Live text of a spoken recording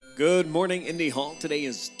Good morning, Indy Hall. Today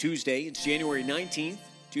is Tuesday. It's January 19th,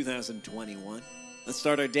 2021. Let's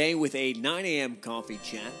start our day with a 9 a.m. coffee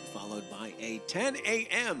chat, followed by a 10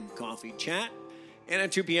 a.m. coffee chat. And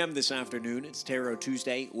at 2 p.m. this afternoon, it's Tarot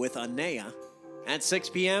Tuesday with Anea. At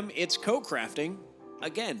 6 p.m., it's co-crafting,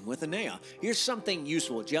 again with Anea. Here's something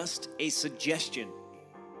useful, just a suggestion.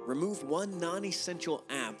 Remove one non-essential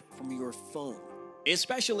app from your phone,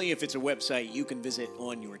 especially if it's a website you can visit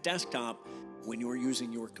on your desktop when you're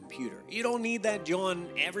using your computer. You don't need that John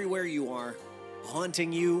everywhere you are,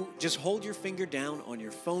 haunting you. Just hold your finger down on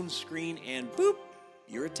your phone screen and boop,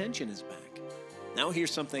 your attention is back. Now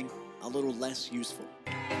here's something a little less useful.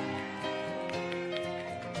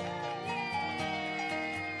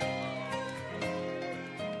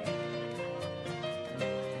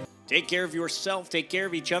 Take care of yourself, take care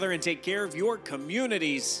of each other, and take care of your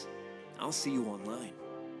communities. I'll see you online.